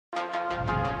හොඳයි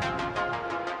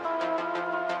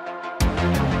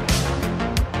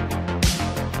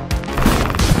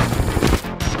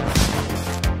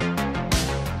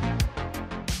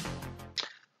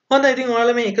ඉතින්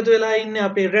ඔයාලා මේ එකතු වෙලා ඉන්නේ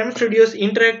අපේ RAM Studios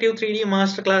Interactive 3D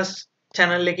Masterclass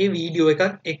channel එකේ වීඩියෝ එකක්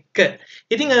එක්ක.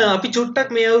 ඉතින් අපි චුට්ටක්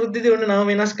මේ අවුරුද්දේදී ඔන්න නම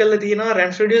වෙනස් කරලා තියෙනවා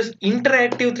RAM Studios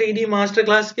Interactive 3D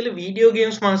Masterclass කියලා video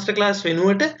games masterclass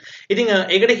වෙනුවට. ඉතින්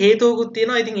ඒකට හේතුවකුත්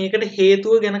තියෙනවා. ඉතින් ඒකට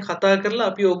හේතුව ගැන කතා කරලා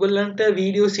අපි ඕගොල්ලන්ට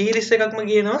video series එකක්ම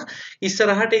කියනවා.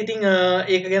 ඉස්සරහට ඉතින්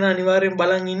ඒක ගැන අනිවාර්යෙන්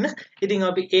බලන් ඉන්න. ඉතින්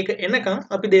අපි ඒක එනකම්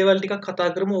අපි දේවල් ටිකක් කතා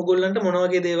කරමු. ඕගොල්ලන්ට මොන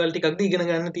වගේ දේවල් ටිකක්ද ඉගෙන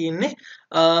ගන්න තියෙන්නේ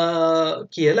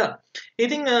කියලා.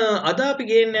 ඉතින් අද අපි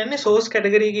ගේන්න යන්නේ source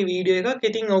category එකේ වීඩියෝ එකක්.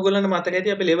 ඉතින් ඕගොල්ලන්ට මතක ඇති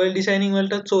අපි level designing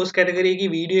වලට source category එකේ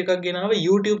වීඩියෝ එකක් ගෙනාවා.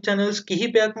 YouTube channels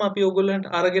කිහිපයක්ම අපි ඕගොල්ලන්ට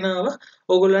අරගෙන ආවා.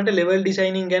 ඕගොල්ලන්ට level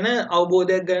designing ගැන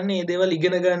අවබෝධයක් ගන්න, මේ දේවල්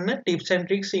ඉගෙන ගන්න, tips and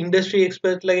tricks industry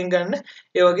experts ලගෙන් ගන්න.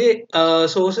 ඒ වගේ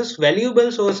sources valuable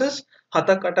sources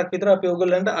 7-8ක් විතර අපි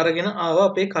ඕගොල්ලන්ට අරගෙන ආවා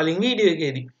අපේ කලින් වීඩියෝ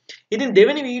එකේදී. ඉතින්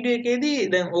දෙවෙනි වීඩියෝ එකේදී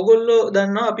දැන් ඕගොල්ලෝ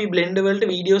දන්නවා අපි Blender වලට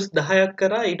වීඩියෝස් 10ක්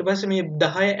කරා. ඊට පස්සේ මේ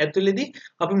 10 ඇතුළේදී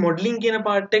අපි මොඩලින් කියන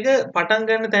පාර්ට් එක පටන්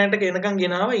ගන්න තැනට එනකන්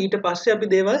ගෙනාවා. ඊට පස්සේ අපි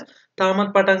දේවල්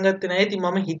තාමත් පටන් ගත්තේ නැහැ. ඉතින්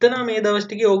මම හිතනවා මේ දවස්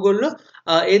ටිකේ ඕගොල්ලෝ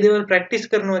ඒ දේවල් ප්‍රැක්ටිස්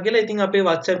කරනවා කියලා. ඉතින් අපේ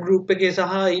WhatsApp group එකේ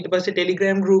සහ ඊට පස්සේ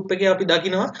Telegram group එකේ අපි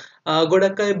දකිනවා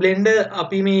ගොඩක් අය Blender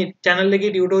අපි මේ channel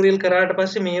එකේ tutorial කරාට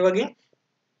පස්සේ මේ වගේ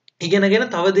ඉගෙනගෙන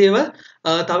තව දේවල්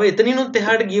තව එතනිනුත්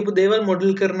එහාට ගියපු දේවල්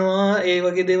මොඩල් කරනවා, ඒ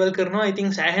වගේ දේවල් කරනවා. ඉතින්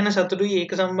සෑහෙන සතුටුයි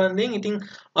ඒක සම්බන්ධයෙන්. ඉතින්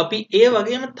අපි ඒ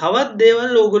වගේම තවත්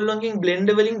දේවල් ඕගොල්ලන්ගෙන්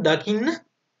Blender වලින් දකින්න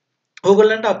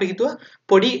ඕගොල්ලන්ට අපි හිතුවා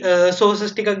පොඩි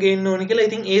sources ටිකක් ගේන්න ඕනේ කියලා.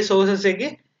 ඉතින් ඒ sources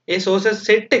එකේ ඒ sources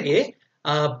set එකේ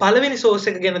පළවෙනි source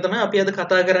එක ගැන තමයි අපි අද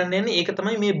කතා කරන්න යන්නේ. ඒක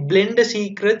තමයි මේ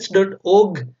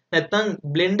blendersecrets.org නැත්නම්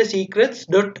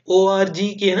blendersecrets.org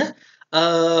කියන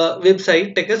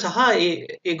වෙබ්සයිට් එක සහ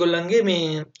ඒගොල්ලන්ගේ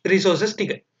මේ රිසෝසස්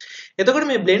ටික. එතකොට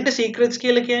මේ Blender Secrets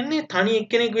කියලා කියන්නේ තනි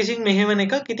එක්කෙනෙක් විසින් මෙහෙවන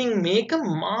එකක්. ඉතින් මේක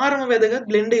මාරම වැදගත්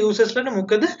Blender users ලට.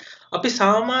 මොකද අපි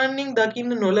සාමාන්‍යයෙන්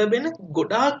දකින්න නොලැබෙන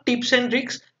ගොඩාක් tips and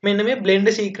tricks මෙන්න මේ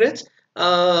Blender Secrets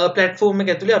platform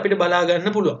එක ඇතුලේ අපිට බලා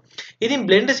ගන්න පුළුවන්. ඉතින්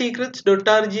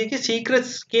blendersecrets.org එකේ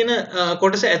secrets කියන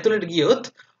කොටස ඇතුළට ගියොත්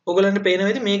ඔයගලන්ට පේනවා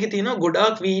ඉතින් මේකේ තියෙනවා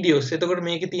ගොඩාක් වීඩියෝස්. එතකොට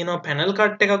මේකේ තියෙනවා පැනල්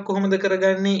කට් එකක් කොහොමද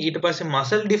කරගන්නේ, ඊට පස්සේ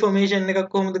මසල් ඩිෆෝමේෂන් එකක්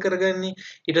කොහොමද කරගන්නේ,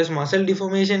 ඊට පස්සේ මසල්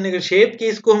ඩිෆෝමේෂන් එක ෂේප්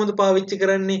කීස් කොහොමද පාවිච්චි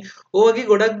කරන්නේ, ඔය වගේ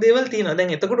ගොඩක් දේවල් තියෙනවා.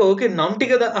 දැන් එතකොට ඕකේ නම්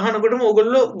ටික අහනකොටම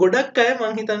ඔයගොල්ලෝ ගොඩක් අය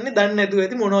මං හිතන්නේ දන්නේ නැතුව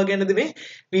ඇති මොනවා ගැනද මේ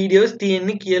වීඩියෝස්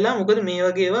තියෙන්නේ කියලා. මොකද මේ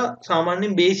වගේ ඒවා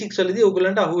සාමාන්‍යයෙන් බේසික්ස් වලදී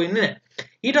ඔයගොල්ලන්ට අහුවෙන්නේ නැහැ.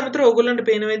 ඊට අමතරව ඔයගොල්ලන්ට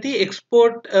පේනවා ඇති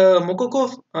export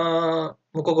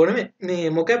මොකෝ නෙමෙයි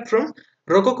mocap from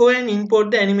Rococo and import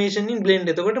the animation in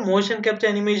Blender. එතකොට motion capture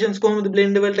animations කොහොමද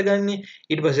Blender වලට ගන්නෙ,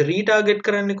 ඊට පස්සේ retarget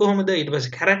කරන්නේ කොහොමද, ඊට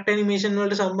පස්සේ character animation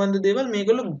වලට සම්බන්ධ දේවල්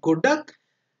මේගොල්ලෝ ගොඩක්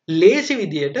ලේසි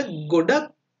විදියට ගොඩක්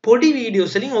පොඩි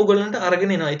වීඩියෝස් වලින් ඕගොල්ලන්ට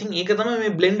අරගෙන එනවා. ඉතින් ඒක තමයි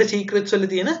මේ Blender Secrets වල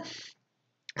තියෙන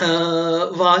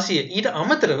වාසිය. ඊට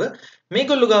අමතරව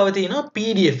මේගොල්ලෝ ගාව තියෙනවා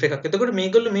PDF එකක්. එතකොට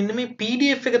මේගොල්ලෝ මෙන්න මේ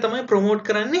PDF එක තමයි ප්‍රොමෝට්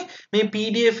කරන්නේ. මේ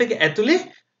PDF එක ඇතුලේ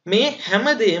මේ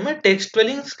හැමදේම ටෙක්ස්ට්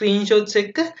වලින් ස්ක්‍රීන්ෂොට්ස්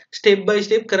එක්ක ස්ටෙප් බයි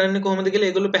ස්ටෙප් කරන්න කොහොමද කියලා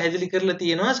ඒගොල්ලෝ පැහැදිලි කරලා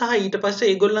තියෙනවා. සහ ඊට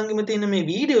පස්සේ ඒගොල්ලන්ගෙම තියෙන මේ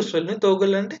වීඩියෝස් වලින්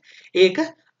ඕගොල්ලන්ට ඒක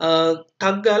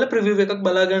ටග් ගාලා ප්‍රිවිව් එකක්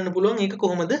බලා ගන්න පුළුවන්. ඒක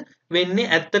කොහොමද වෙන්නේ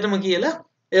ඇත්තටම කියලා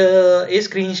ඒ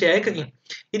ස්ක්‍රීන් ෂෙයා එකකින්.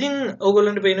 ඉතින්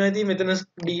ඕගොල්ලන්ට පේනවා ඇති මෙතන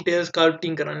ඩීටේල්ස්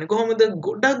ස්කල්ප්ටිං කරන්නේ කොහොමද,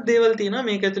 ගොඩක් දේවල් තියෙනවා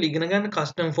මේක ඇතුළේ ඉගෙන ගන්න.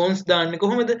 කස්ටම් ෆොන්ට්ස් දාන්නේ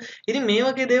කොහොමද. ඉතින් මේ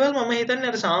වගේ දේවල් මම හිතන්නේ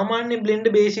අර සාමාන්‍ය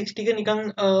Blender basics ටික නිකන්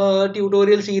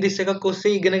ටියුටෝරියල් සීරීස් එකක්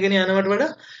ඔස්සේ ඉගෙනගෙන යනවට වඩා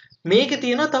මේකේ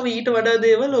තියෙනවා තව ඊට වඩා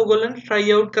දේවල් ඕගොල්ලන්ට try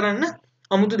out කරන්න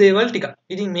අමුතු දේවල් ටිකක්.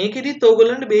 ඉතින් මේකෙදිත්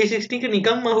ඕගොල්ලන්ට basics ටික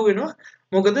නිකන්ම අහු වෙනවා.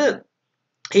 මොකද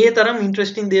ඒ තරම්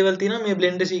ඉන්ට්‍රස්ටිං දේවල් තියෙනවා මේ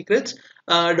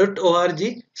blendersecrets.org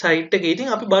සයිට් එකේ. ඉතින්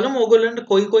අපි බලමු ඕගොල්ලන්ට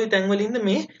කොයි තැන්වලින්ද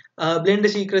මේ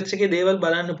Blender Secrets එකේ දේවල්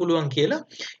බලන්න පුළුවන් කියලා.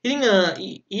 ඉතින්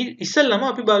ඉස්සෙල්ලාම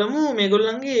අපි බලමු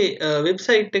මේගොල්ලන්ගේ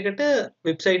වෙබ්සයිට්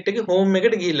එකේ හෝම්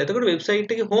එකට ගිහිල්ලා. එතකොට වෙබ්සයිට්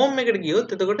එකේ හෝම් එකට ගියොත්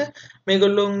එතකොට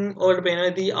මේගොල්ලොන් ඔයාලට පේනවා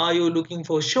ඇති are you looking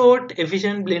for short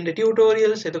efficient Blender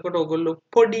tutorials. එතකොට ඕගොල්ලෝ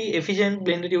පොඩි efficient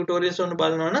Blender tutorials වුණ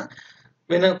බලනවා නම්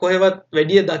වෙන කොහෙවත්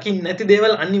වැඩිය දකින්න නැති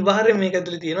දේවල් අනිවාර්යයෙන් මේක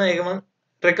ඇතුලේ තියෙනවා. ඒක මම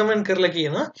රෙකමන්ඩ් කරලා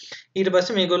කියනවා. ඊට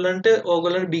පස්සේ මේගොල්ලන්ට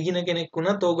ඕගොල්ලන්ට බිගිනර් කෙනෙක්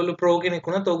වුණත් ඕගොල්ලෝ ප්‍රෝ කෙනෙක්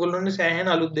වුණත් ඕගොල්ලන්ට සෑහෙන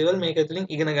අලුත් දේවල් මේක ඇතුලෙන්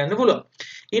ඉගෙන ගන්න පුළුවන්.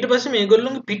 ඊට පස්සේ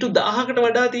මේගොල්ලන්ගේ පිටු 1000කට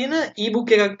වඩා තියෙන ebook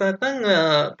එකක් නැත්නම්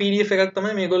PDF එකක්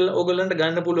තමයි ඕගොල්ලන්ට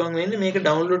ගන්න පුළුවන් වෙන්නේ. මේක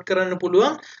ඩවුන්ලෝඩ් කරන්න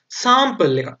පුළුවන්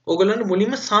සාම්පල් එකක්. ඕගොල්ලන්ට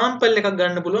මුලින්ම සාම්පල් එකක්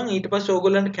ගන්න පුළුවන්. ඊට පස්සේ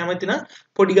ඕගොල්ලන්ට කැමති නම්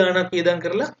පොඩි ගාණක් වියදම්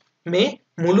කරලා මේ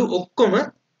මුළු ඔක්කොම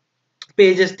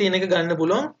pages තියෙන එක ගන්න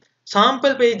පුළුවන්.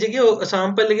 සාම්පල් page එකේ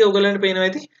සාම්පල් එකේ ඔයගලන්ට පේනවා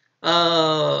ඇති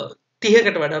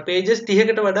 30කට වඩා pages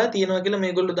 30කට වඩා තියෙනවා කියලා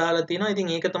මේගොල්ලෝ දාලා තියෙනවා. ඉතින්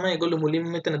ඒක තමයි ඒගොල්ලෝ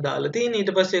මුලින්ම මෙතන දාලා තියෙන්නේ.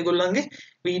 ඊට පස්සේ ඒගොල්ලන්ගේ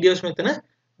videos මෙතන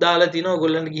දාලා තිනවා.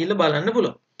 ඔයගොල්ලන්ට ගිහිල්ලා බලන්න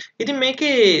පුළුවන්. ඉතින්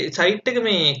මේකේ සයිට් එක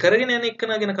මේ කරගෙන යන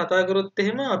එක්කනා ගැන කතා කරොත්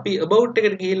එහෙම අපි about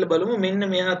එකට ගිහිල්ලා බලමු. මෙන්න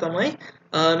මෙයා තමයි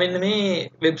මෙන්න මේ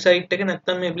වෙබ්සයිට් එක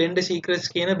නැත්තම් මේ Blender Secrets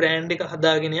කියන brand එක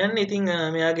හදාගෙන යන්නේ. ඉතින්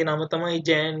මෙයාගේ නම තමයි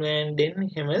Jan Van Den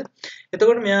Hemel.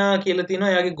 එතකොට මෙයා කියලා තියෙනවා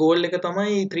එයාගේ goal එක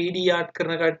තමයි 3D art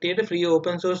කරන කට්ටියට free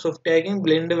open source software එකකින්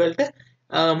Blender වලට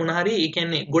මොන හරි ඒ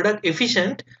කියන්නේ ගොඩක්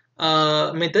efficient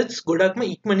methods ගොඩක්ම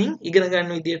ඉක්මනින් ඉගෙන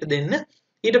ගන්න විදියට දෙන්න.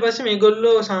 ඊට පස්සේ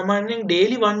මේගොල්ලෝ සාමාන්‍යයෙන්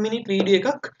daily 1 minute video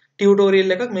එකක්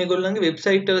ටියුටෝරියල් එකක් මේගොල්ලන්ගේ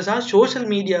වෙබ්සයිට් වල සහ සෝෂල්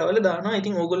මීඩියා වල දානවා.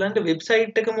 ඉතින් ඕගොල්ලන්ට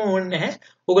වෙබ්සයිට් එකම ඕනේ නැහැ.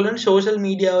 ඕගොල්ලන්ට සෝෂල්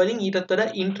මීඩියා වලින් ඊටත් වඩා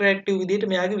ඉන්ටරැක්ටිව් විදියට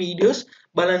මෙයාගේ වීඩියෝස්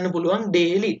බලන්න පුළුවන්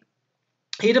daily.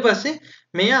 ඊට පස්සේ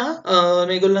මෙයා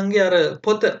මේගොල්ලන්ගේ අර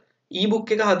පොත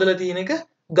ebook එක හදලා තියෙන එක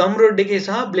Gumroad එකේ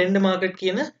සහ Blender Market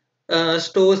කියන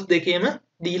stores දෙකේම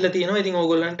දීලා තියෙනවා. ඉතින්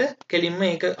ඕගොල්ලන්ට කෙලින්ම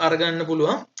ඒක අරගන්න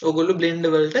පුළුවන්. ඕගොල්ලෝ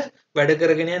Blender වලට වැඩ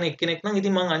කරගෙන යන එක්කෙනෙක් නම්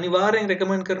ඉතින් මම අනිවාර්යෙන්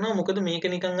රෙකමන්ඩ් කරනවා. මොකද මේක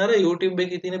නිකන් අර YouTube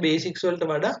එකේ තියෙන බේසික්ස් වලට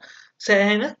වඩා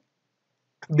සෑහෙන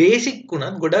බේසික්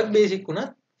වුණත් ගොඩක් බේසික්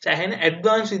වුණත් සෑහෙන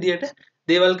ඇඩ්වාන්ස් විදියට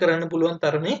දේවල් කරන්න පුළුවන්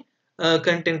තරමේ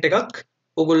කන්ටෙන්ට් එකක්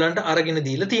ඔයගොල්ලන්ට අරගෙන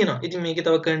දීලා තියෙනවා. ඉතින් මේකේ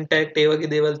තව contact ඒ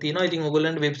වගේ දේවල් තියෙනවා. ඉතින්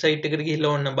ඔයගොල්ලන්ට වෙබ්සයිට් එකට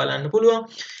ගිහිල්ලා ඕන්න බලන්න පුළුවන්.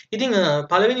 ඉතින්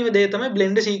පළවෙනිම දේ තමයි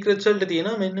Blender Secrets වලට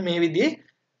තියෙනවා මෙන්න මේ විදිහේ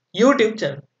YouTube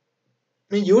channel.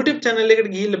 මේ YouTube channel එකට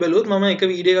ගිහිල්ලා බැලුවොත් මම එක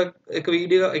වීඩියෝ ඒ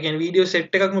කියන්නේ වීඩියෝ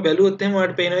සෙට් එකක්ම බැලුවොත් එහෙම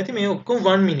ඔයාලට පේනවා ඇති මේ ඔක්කොම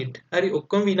 1 minute. හරි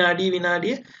ඔක්කොම විනාඩිය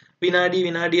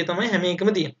තමයි හැම එකම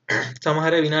තියෙන්නේ.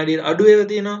 සමහර විනාඩියට අඩු ඒවා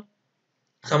තියෙනවා.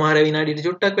 සමහර විනාඩියට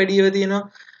චුට්ටක් වැඩි ඒවා තියෙනවා.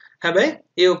 හැබැයි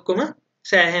ඒ ඔක්කොම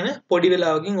සෑහෙන පොඩි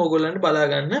වෙලාවකින් ඕගොල්ලන්ට බලා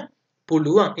ගන්න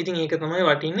පුළුවන්. ඉතින් ඒක තමයි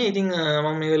වටින්නේ. ඉතින්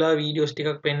මම මේ වෙලාව වීඩියෝස්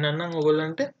ටිකක් පෙන්නන්නම්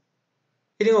ඕගොල්ලන්ට.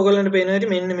 ඉතින් ඔයගොල්ලන්ට පේනවා ඇති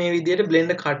මෙන්න මේ විදිහට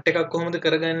Blender cut එකක් කොහොමද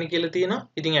කරගන්නේ කියලා තියෙනවා.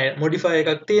 ඉතින් modify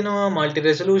එකක් තියෙනවා, multi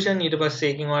resolution. ඊට පස්සේ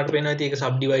ඒකෙන් ඔයාලට පේනවා ඇති ඒක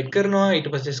subdivide කරනවා. ඊට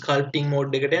පස්සේ sculpting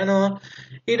mode එකට යනවා.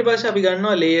 ඊට පස්සේ අපි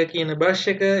ගන්නවා layer කියන brush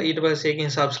එක. ඊට පස්සේ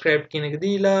ඒකෙන් subscribe කියන එක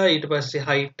දීලා, ඊට පස්සේ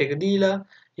height එක දීලා,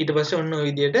 ඊට පස්සේ ඔන්න ඔය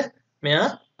විදිහට මෙයා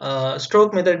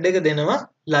stroke method එක දෙනවා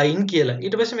line කියලා.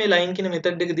 ඊට පස්සේ මේ line කියන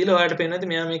method එක දීලා ඔයාලට පේනවා ඇති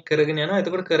මෙයා මේක කරගෙන යනවා.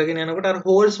 එතකොට කරගෙන යනකොට අර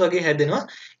holes වගේ හැදෙනවා.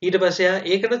 ඊට පස්සේ එයා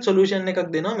ඒකට solution එකක්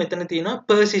දෙනවා. මෙතන තියෙනවා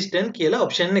persistent කියලා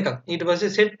option එකක්. ඊට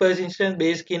පස්සේ set persistent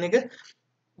base කියන එක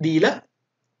දීලා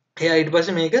එයා ඊට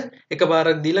පස්සේ මේක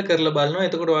එකපාරක් දීලා කරලා බලනවා.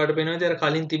 එතකොට ඔයාලට පේනවා ඇති අර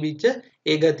කලින් තිබිච්ච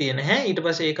ඒ ගතිය නැහැ. ඊට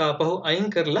පස්සේ ඒක ආපහු අයින්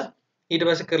කරලා ඊට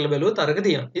පස්සේ කරලා බැලුවොත් අරක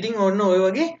තියෙනවා. ඉතින් ඔන්න ඔය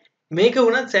වගේ මේක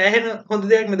වුණත් සෑහෙන හොඳ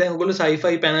දෙයක් නේ. දැන් ඔයගොල්ලෝ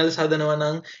sci-fi panels හදනවා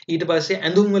නම් ඊට පස්සේ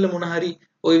ඇඳුම් වල මොන හරි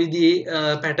ওই විදිහේ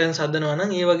patterns හදනවා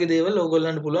නම් ඒ වගේ දේවල්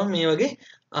ඕගොල්ලන්ට පුළුවන් මේ වගේ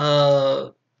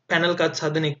panel cuts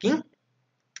හදන එකකින්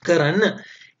කරන්න.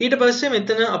 ඊට පස්සේ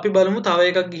මෙතන අපි බලමු තව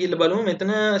එකක් ගිහිල්ලා බලමු.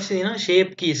 මෙතන තියෙනවා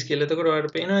shape keys කියලා. එතකොට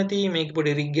ඔයාලට පේනවා ඇති මේක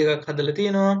පොඩි rig එකක් හදලා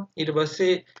තියෙනවා. ඊට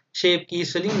පස්සේ shape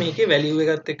keys වලින් මේකේ value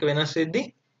එකත් එක්ක වෙනස් වෙද්දි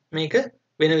මේක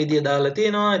වෙන විදිය දාලා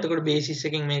තියෙනවා. එතකොට basis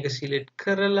එකකින් මේක select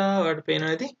කරලා ඔයාලට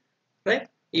පේනවා ඇති right.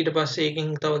 ඊට පස්සේ එකකින්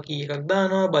තව key එකක්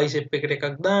දානවා, bicep එකට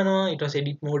එකක් දානවා. ඊට පස්සේ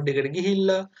edit mode එකට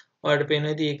ගිහිල්ලා ඔයාලට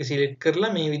පේනවා ඇති ඒක select කරලා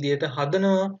මේ විදියට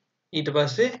හදනවා. ඊට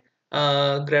පස්සේ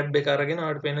grab එක අරගෙන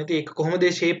ඔයාලට පේනවා ඇති ඒක කොහොමද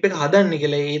මේ shape එක හදන්නේ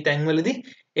කියලා. ඒ තැන්වලදී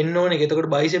එන්න ඕනේ. එතකොට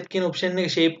bicep කියන option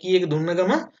එක shape key එක දුන්න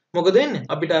ගම මොකද වෙන්නේ?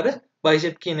 අපිට අර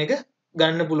bicep කියන එක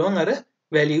ගන්න පුළුවන් අර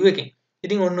value එකෙන්.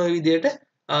 ඉතින් ඔන්න ඔය විදියට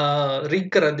rig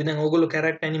කරද්දී දැන් ඕගොල්ලෝ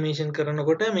character animation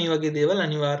කරනකොට මේ වගේ දේවල්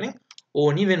අනිවාර්යෙන්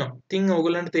ඕනි වෙනවා. ඉතින්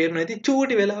ඕගොල්ලන්ට තේරෙනවා ඇති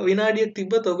චූටි වෙලා විනාඩියක්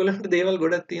තිබ්බත් ඕගොල්ලන්ට දේවල්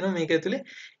ගොඩක් තියෙනවා මේක ඇතුලේ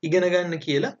ඉගෙන ගන්න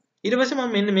කියලා. ඊට පස්සේ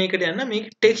මම මෙන්න මේකට යන්න මේක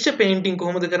ටෙක්ස්චර් පේන්ටිං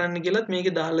කොහොමද කරන්න කියලාත්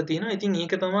මේකේ දාලා තියෙනවා. ඉතින්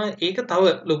ඒක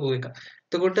තව ලොකු එකක්.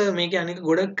 එතකොට මේකේ අනික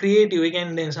ගොඩක් ක්‍රියේටිව්. ඒ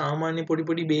කියන්නේ දැන් සාමාන්‍ය පොඩි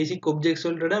පොඩි බේසික් ඔබ්ජෙක්ට්ස්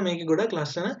වලට වඩා මේකේ ගොඩක්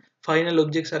ලස්සන ෆයිනල්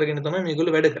ඔබ්ජෙක්ට්ස් අරගෙන තමයි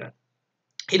මේගොල්ලෝ වැඩ කරන්නේ.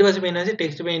 ඊට පස්සේ වෙනවාසේ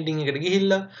ටෙක්ස්ට් පේන්ටිං එකට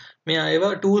ගිහිල්ලා මෙයා ඒවා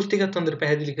ටූල්ස් ටිකත් හොඳට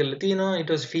පැහැදිලි කරලා තියෙනවා.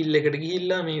 ඊට පස්සේ ෆිල් එකට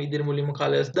ගිහිල්ලා මේ විදිහට මුලින්ම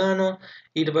කලර්ස් දානවා.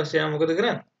 ඊට පස්සේ එයා මොකද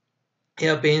කරන්නේ?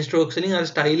 එයා paint strokes වලින් අර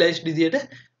stylized විදියට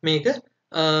මේක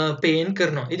paint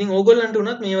කරනවා. ඉතින් ඕගොල්ලන්ට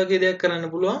උනත් මේ වගේ දෙයක්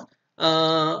කරන්න පුළුවන්.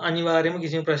 අනිවාර්යයෙන්ම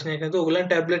කිසිම ප්‍රශ්නයක් නැතුව ඕගොල්ලන්ට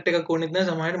ටැබ්ලට් එකක් ඕනෙත්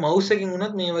නැහැ. සමහරවිට mouse එකකින්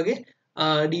උනත් මේ වගේ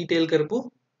detail කරපු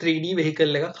 3D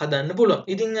vehicle එකක් හදන්න පුළුවන්.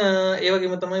 ඉතින් ඒ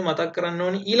වගේම තමයි මතක් කරන්න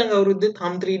ඕනේ ඊළඟ අවුරුද්දෙත්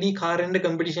hum 3D car render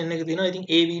competition එක තියෙනවා. ඉතින්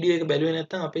ඒ වීඩියෝ එක බැලුවේ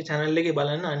නැත්නම් අපේ channel එකේ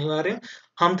බලන්න අනිවාර්යෙන්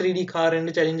hum 3D car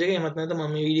render challenge එක. එහෙමත් නැත්නම්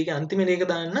මම මේ වීඩියෝ එකේ අන්තිමට ඒක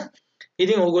දාන්න.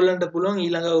 ඉතින් ඕගොල්ලන්ට පුළුවන්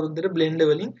ඊළඟ අවුරුද්දට Blender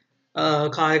වලින්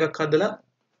car එකක් හදලා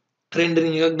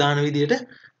rendering එකක් දාන විදියට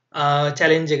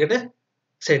challenge එකට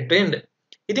set වෙන්න.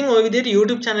 ඉතින් ඔය විදිහට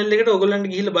YouTube channel එකට ඔයගොල්ලන්ට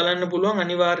ගිහිල්ලා බලන්න පුළුවන්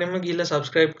අනිවාර්යයෙන්ම ගිහිල්ලා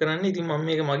subscribe කරන්න. ඉතින් මම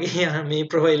මේක මගේ මේ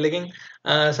profile එකෙන්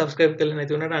subscribe කරලා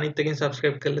නැති වුණාට අනිත් එකෙන්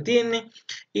subscribe කරලා තියෙන්නේ.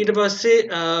 ඊට පස්සේ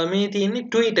මේ තියෙන්නේ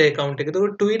Twitter account එක.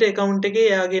 ඒතකොට Twitter account එකේ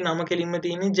එයාගේ නම කෙලින්ම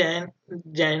තියෙන්නේ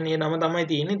ජෑන් ගේ නම තමයි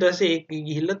තියෙන්නේ. ඊට පස්සේ ඒක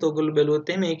ගිහිල්ලා ඔයගොල්ලෝ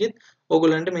බැලුවොත් එහෙම මේකෙත්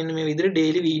ඔයගොල්ලන්ට මෙන්න මේ විදිහට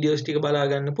daily videos ටික බලා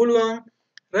ගන්න පුළුවන්.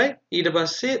 right? ඊට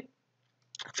පස්සේ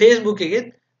Facebook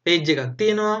එකෙත් page එකක්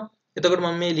තියෙනවා. එතකොට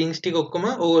මම මේ links ටික ඔක්කොම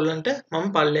ඕගොල්ලන්ට මම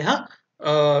පල්ලෙහා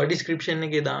description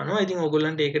එකේ දානවා. ඉතින්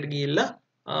ඕගොල්ලන්ට ඒකට ගිහිල්ලා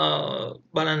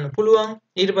බලන්න පුළුවන්.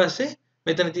 ඊට පස්සේ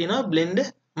මෙතන තියෙනවා blend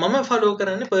මම follow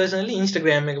කරන්නේ personally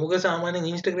Instagram එක. මොකද සාමාන්‍යයෙන්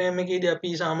Instagram එකේදී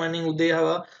අපි සාමාන්‍යයෙන් උදේ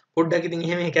හවා පොඩ්ඩක් ඉතින්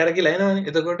එහෙම කැරකිලා එනවනේ.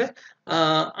 එතකොට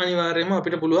අනිවාර්යයෙන්ම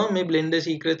අපිට පුළුවන් මේ blender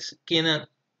secrets කියන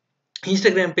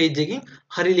Instagram page එකකින්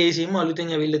හරි ලේසියෙන්ම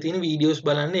අලුතෙන් ඇවිල්ලා තියෙන videos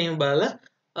බලන්න. එහෙම බලලා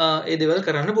ඒ දේවල්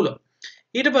කරන්න පුළුවන්.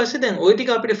 ඊට පස්සේ දැන් ওই ටික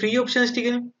අපිට free options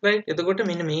ටිකනේ right එතකොට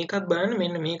මෙන්න මේකත් බලන්න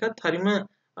මෙන්න මේකත් හරිම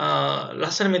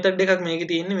ලස්සන method එකක් මේකේ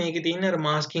තියෙන්නේ අර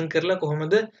masking කරලා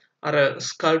කොහොමද අර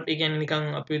sculpt ඒ කියන්නේ නිකන්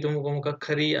අපි හිතමුකෝ මොකක්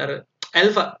හරි අර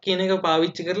alpha කියන එක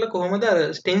පාවිච්චි කරලා කොහොමද අර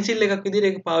stencil එකක් විදිහට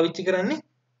ඒක පාවිච්චි කරන්නේ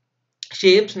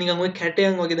shapes නිකන් ඔය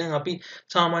කැටයන් වගේ දැන් අපි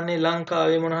සාමාන්‍ය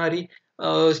ලංකාවේ මොන හරි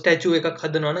ස්ටැචු එකක්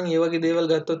හදනවා නම් ඒ වගේ දේවල්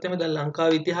ගත්තොත් එමේ දැන්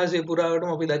ලංකාවේ ඉතිහාසය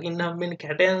පුරාවටම අපි දකින්න හම්බෙන්නේ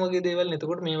කැටයන් වගේ දේවල් නේ.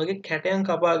 එතකොට මේ වගේ කැටයන්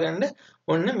කපා ගන්න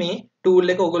ඔන්න මේ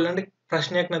tool එක ඔයගොල්ලන්ට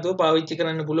ප්‍රශ්නයක් නැතුව පාවිච්චි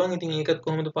කරන්න පුළුවන්. ඉතින් ඒකත්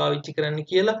කොහොමද පාවිච්චි කරන්න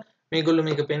කියලා මේගොල්ලෝ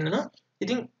මේක පෙන්නනවා.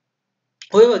 ඉතින්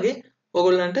ඔය වගේ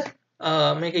ඔයගොල්ලන්ට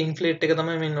මේක inflate එක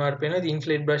තමයි මෙන්න ඔයාලට පේනවා. ඉතින්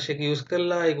inflate brush එක use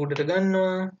කරලා ඒක උඩට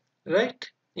ගන්නවා.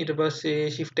 right? ඊට පස්සේ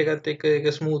shift එකත් එක්ක ඒක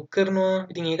smooth කරනවා.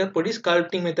 ඉතින් ඒකත් පොඩි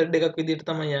sculpting method එකක් විදිහට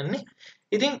තමයි යන්නේ.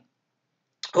 ඉතින්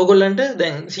ඔයගොල්ලන්ට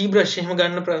දැන් ZBrush එහෙම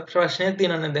ගන්න ප්‍රශ්නයක්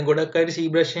තියෙනවා නේද? දැන් ගොඩක් අයට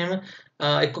ZBrush එහෙම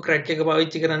එක්ක crack එක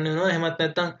පාවිච්චි කරන්න වෙනවා. එහෙමත්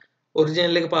නැත්නම්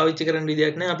ඔරිජිනල් එක පාවිච්චි කරන්න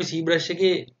විදියක් නැහැ. අපි ZBrush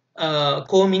එකේ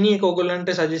Core Mini එක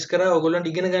ඔයගොල්ලන්ට suggest කරා ඔයගොල්ලන්ට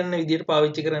ඉගෙන ගන්න විදියට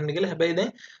පාවිච්චි කරන්න කියලා. හැබැයි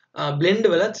දැන් blend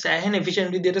වලත් සෑහෙන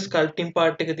efficient විදියට sculpting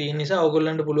part එක තියෙන නිසා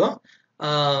ඔයගොල්ලන්ට පුළුවන්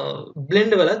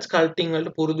blend වලත් sculpting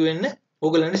වලට පුරුදු වෙන්න.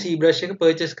 ඔයගොල්ලන්ට ZBrush එක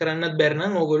purchase කරන්නත් බැරි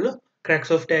නම් ඔයගොල්ලෝ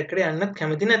Cracksoft එකට යන්නත්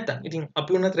කැමති නැත්තම්. ඉතින්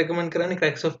අපි උනත් recommend කරන්නේ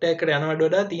Cracksoft එකට යනවට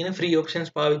වඩා තියෙන free options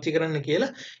පාවිච්චි කරන්න කියලා.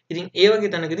 ඉතින් ඒ වගේ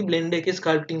තැනකදී blend එකේ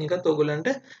sculpting එකත් ඔයගොල්ලන්ට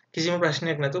කිසිම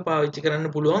ප්‍රශ්නයක් නැතුව පාවිච්චි කරන්න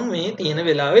පුළුවන් මේ තියෙන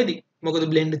වෙලාවේදී. මොකද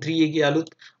blend 3 එකේ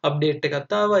අලුත් update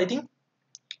එකක් ආවා. ඉතින්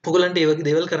ඔයගොල්ලන්ට ඒ වගේ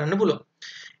දේවල් කරන්න පුළුවන්.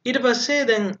 ඊට පස්සේ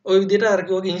දැන් ওই විදිහට අර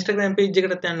කිව්වගේ Instagram page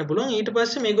එකටත් යන්න පුළුවන්. ඊට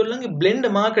පස්සේ මේගොල්ලන්ගේ blend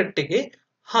market එකේ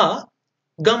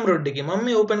Gumroad එකේ මම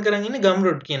මේ open කරන් ඉන්නේ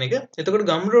Gumroad කියන එක. එතකොට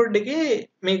Gumroad එකේ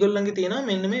මේගොල්ලන්ගේ තියෙනවා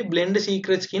මෙන්න මේ Blender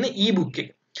Secrets කියන ebook එක.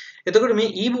 එතකොට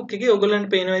මේ ebook එකේ ඔයගොල්ලන්ට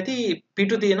පේනවා ඇති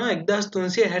පිටු තියෙනවා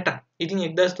 1360ක්. ඉතින්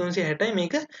 1360යි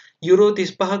මේක යුරෝ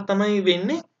 35ක් තමයි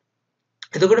වෙන්නේ.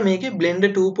 එතකොට මේකේ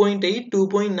Blender 2.8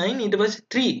 2.9 ඊට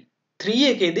පස්සේ 3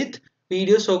 එකේදීත්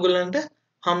videos ඔයගොල්ලන්ට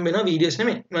හම්බ වෙනවා. videos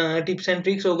නෙමෙයි tips and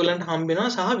tricks ඔයගොල්ලන්ට හම්බ වෙනවා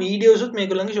සහ videos උත්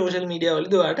මේගොල්ලන්ගේ social media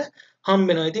වලදී ඔයාලට හම්බ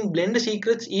වෙනවා. ඉතින් Blender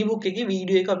Secrets ebook එකේ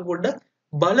video එක අපි පොඩ්ඩක්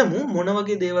බලමු මොන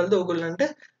වගේ දේවල්ද ඔයගොල්ලන්ට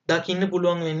දකින්න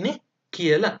පුළුවන් වෙන්නේ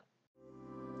කියලා.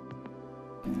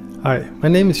 Hi, my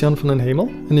name is Jan van den Hemel,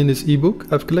 and in this ebook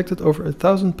I've collected over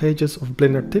 1,000 pages of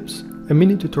Blender tips and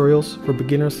mini tutorials for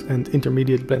beginners and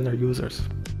intermediate Blender users.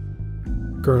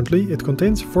 Currently, it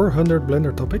contains 400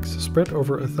 Blender topics spread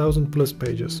over 1,000 plus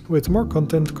pages, with more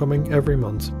content coming every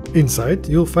month. Inside,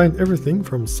 you'll find everything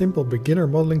from simple beginner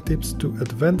modeling tips to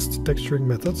advanced texturing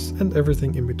methods and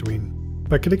everything in between.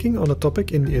 By clicking on a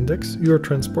topic in the index, you are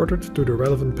transported to the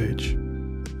relevant page.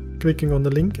 Clicking on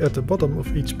the link at the bottom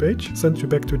of each page sends you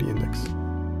back to the index.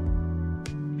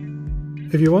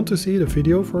 If you want to see the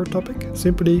video for a topic,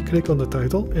 simply click on the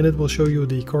title and it will show you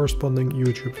the corresponding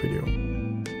YouTube video.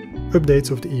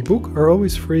 Updates of the ebook are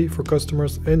always free for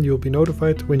customers and you'll be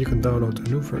notified when you can download a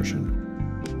new version.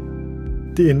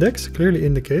 The index clearly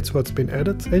indicates what's been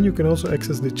added and you can also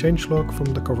access the changelog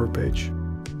from the cover page.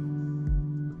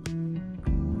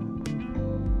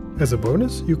 As a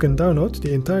bonus, you can download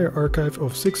the entire archive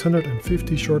of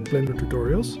 650 short Blender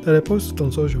tutorials that I posted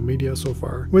on social media so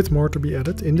far, with more to be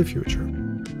added in the future.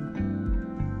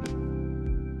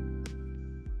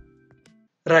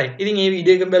 right ඉතින් මේ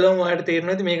video එක බලමු ඔයාලට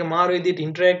තේරෙනවා ඇති මේක මාරු විදිහට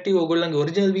ඉන්ටරැක්ටිව් ඔයගොල්ලන්ගේ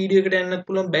ඔරිජිනල් වීඩියෝ එකට යන්නත්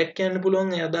පුළුවන් බෑක් යන්න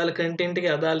පුළුවන් ඒ අදාළ කන්ටෙන්ට්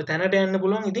එකේ අදාළ තැනට යන්න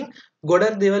පුළුවන් ඉතින්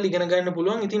ගොඩක් දේවල් ඉගෙන ගන්න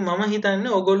පුළුවන් ඉතින් මම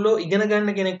හිතන්නේ ඔයගොල්ලෝ ඉගෙන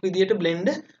ගන්න කෙනෙක් විදිහට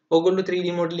Blender ඔයගොල්ලෝ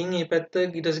 3D modeling මේ පැත්ත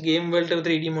ඊට පස්සේ game වලට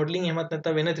 3D modeling එහෙමත්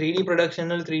නැත්නම් වෙන 3D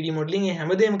production වල 3D modeling මේ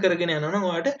හැමදේම කරගෙන යනවා නම්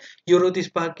ඔයාලට යුරෝ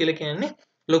 35ක් කියලා කියන්නේ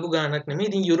ලොකු ගාණක්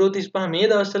නෙමෙයි ඉතින් යුරෝ 35 මේ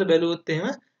දවස්වල බැලුවොත්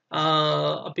එහෙම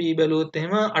අපි බැලුවොත්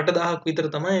එහෙම 8000ක් විතර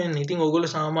තමයි එන්නේ. ඉතින්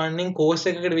ඔයගොල්ලෝ සාමාන්‍යයෙන් කෝස්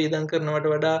එකකට වේදම් කරනවට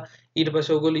වඩා ඊට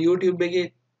පස්සේ ඔයගොල්ලෝ YouTube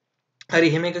එකේ හරි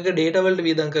එහෙම එකක data වලට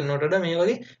වියදම් කරනවට වඩා මේ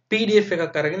වගේ PDF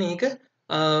එකක් අරගෙන ඒක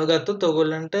ගත්තොත්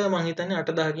ඔයගොල්ලන්ට මම හිතන්නේ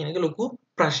 8000 කියන එක ලොකු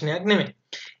ප්‍රශ්නයක් නෙමෙයි.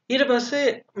 ඊට පස්සේ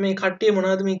මේ කට්ටිය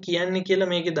මොනවද මේ කියන්නේ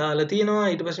කියලා මේකේ දාලා තියෙනවා.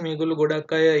 ඊට පස්සේ මේගොල්ලෝ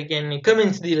ගොඩක් අය ඒ කියන්නේ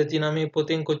කමෙන්ට්ස් දීලා තියෙනවා මේ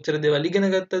පොතෙන් කොච්චර දේවල්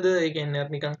ඉගෙන ගත්තද. ඒ කියන්නේ අර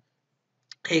නිකන්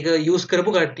ඒක යූස්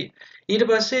කරපු කට්ටිය. ඊට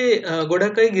පස්සේ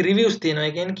ගොඩක් අයගේ රිවිව්ස් තියෙනවා.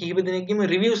 ඒ කියන්නේ කීප දෙනෙක්ගේම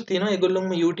රිවිව්ස් තියෙනවා.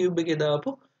 ඒගොල්ලොම YouTube එකේ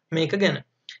දාපු මේක ගැන.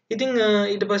 ඉතින්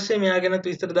ඊට පස්සේ මෙයා ගැනත්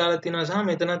විස්තර දාලා තියෙනවා සහ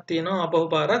මෙතනත් තියෙනවා අපහු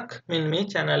පාරක් මෙන්න මේ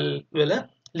channel වල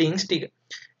links ටික.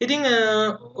 ඉතින්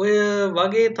ඔය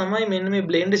වගේ තමයි මෙන්න මේ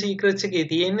blend secrets එකේ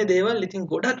තියෙන දේවල්. ඉතින්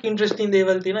ගොඩක් interesting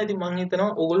දේවල් තියෙනවා. ඉතින් මම හිතනවා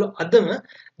ඔයගොල්ලෝ අදම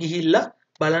ගිහිල්ලා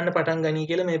බලන්න පටන් ගනී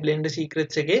කියලා මේ blend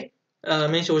secrets එකේ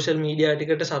මේ social media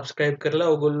ටිකට subscribe කරලා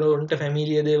ඔයගොල්ලොන්ට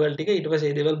familiar දේවල් ටික ඊට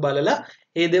පස්සේ ඒ දේවල් බලලා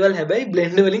ඒ දේවල් හැබැයි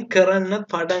blend වලින් කරන්නත්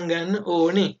පටන් ගන්න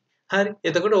ඕනේ. හරි.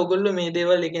 එතකොට ඔයගොල්ලෝ මේ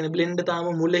දේවල් ඒ කියන්නේ blend තාම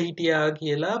මුල හිටියා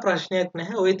කියලා ප්‍රශ්නයක්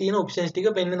නැහැ. ඔය තියෙන options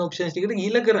ටික පෙන්නන options ටිකට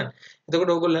ගිහිල්ලා කරන්න.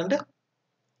 එතකොට ඔයගොල්ලන්ට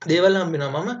දේවල් හම්බ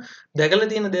වෙනවා. මම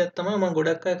දැකලා තියෙන දෙයක් තමයි මම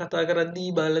ගොඩක් අය කතා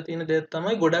කරද්දී බලලා තියෙන දෙයක්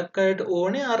තමයි ගොඩක් අයට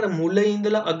ඕනේ අර මුල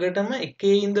ඉඳලා අගටම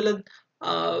එකේ ඉඳලා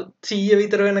 100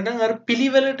 විතර වෙනකන් අර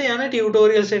පිළිවෙලට යන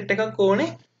ටියුටෝරියල් සෙට් එකක් ඕනේ.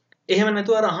 එහෙම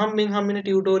නැතුව අර අහම්බෙන් හම්බෙන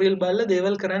ටියුටෝරියල් බලලා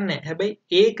දේවල් කරන්නේ නැහැ. හැබැයි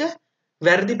ඒක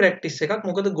වැරදි ප්‍රැක්ටිස් එකක්.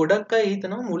 මොකද ගොඩක් අය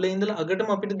හිතනවා මුල ඉඳලා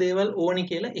අගටම අපිට දේවල් ඕනි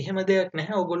කියලා. එහෙම දෙයක්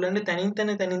නැහැ. ඔයගොල්ලන්ට තනින්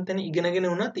තන ඉගෙනගෙන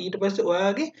උනත් ඊට පස්සේ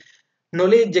ඔයාගේ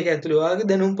knowledge එක ඇතුලේ ඔයාගේ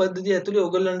දැනුම් පද්ධතිය ඇතුලේ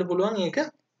ඔයගොල්ලන්ට පුළුවන් ඒක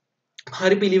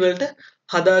හරි පිළිවෙලට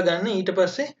හදාගන්න. ඊට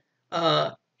පස්සේ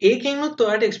ඒකෙන්වත්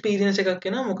ඔයාලට එක්ස්පීරියන්ස් එකක්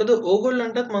එනවා. මොකද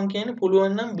ඕගොල්ලන්ටත් මම කියන්නේ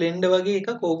පුළුවන් නම් blend වගේ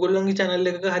එකක් ඕගොල්ලොන්ගේ channel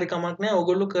එකක හරි කමක් නැහැ.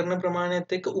 ඕගොල්ලෝ කරන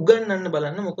ප්‍රමාණයත් එක්ක උගන්වන්න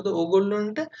බලන්න. මොකද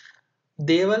ඕගොල්ලොන්ට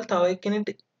දේවල් තව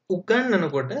එක්කෙනෙක්ට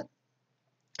උගන්වනකොට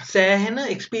සෑහෙන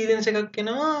එක්ස්පීරියන්ස් එකක්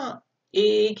එනවා.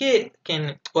 ඒකේ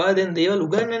කියන්නේ ඔයා දැන් දේවල්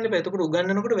උගන්වන්න එපා. එතකොට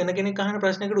උගන්වනකොට වෙන කෙනෙක් අහන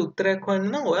ප්‍රශ්නයකට උත්තරයක්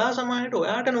හොයන්න නම් ඔයා සමහරට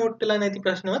ඔයාට නෝට් වෙලා නැති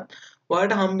ප්‍රශ්නවත්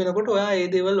ඔයාට හම්බ වෙනකොට ඔයා ඒ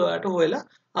දේවල් ඔයාට හොයලා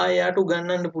එයාට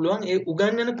උගන්වන්න පුළුවන්. ඒ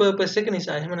උගන්වන පර්පස් එක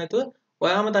නිසා. එහෙම නැතුව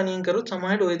ඔයාම තනියෙන් කරොත්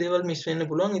සමහරට ওই දේවල් මිස් වෙන්න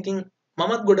පුළුවන්. ඉතින්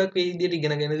මමත් ගොඩක් මේ විදිහට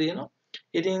ඉගෙනගෙන තියෙනවා.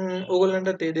 ඉතින්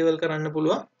ඕගොල්ලන්ටත් ඒ දේවල් කරන්න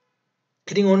පුළුවන්.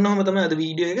 ඉතින් ඔන්නෝම තමයි අද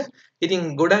වීඩියෝ එක. ඉතින්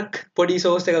ගොඩක් පොඩි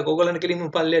සෝස් එකක් ඔයගොල්ලන්ට කෙලින්ම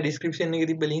පල්ලෙහා ඩිස්ක්‍රිප්ෂන් එකේ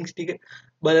තිබ්බ ලින්ක්ස් ටික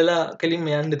බලලා කෙලින්ම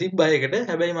යන්න තිබ්බා ඒකට.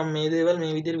 හැබැයි මම මේ දේවල්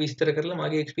මේ විදිහට විස්තර කරලා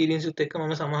මගේ එක්ස්පීරියන්ස් උත් එක්ක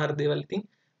මම සමහර දේවල් ඉතින්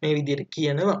මේ විදිහට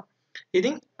කියනවා.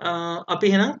 ඉතින් අපි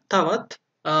එහෙනම් තවත්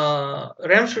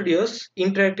RAM Studios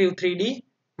Interactive 3D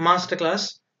Masterclass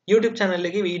YouTube channel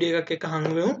එකේ වීඩියෝ එකක් එක්ක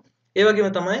හමු වෙමු. ඒ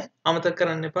වගේම තමයි අමතක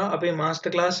කරන්න එපා අපේ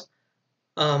Masterclass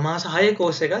මාස 6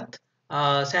 course එකත්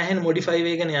සෑහෙන modify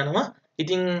වෙගෙන යනවා.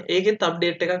 ඉතින් ඒකෙත්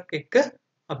අප්ඩේට් එකක් එක්ක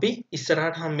අපි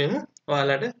ඉස්සරහට හම්බෙමු.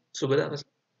 ඔයාලට සුබ දවසක්.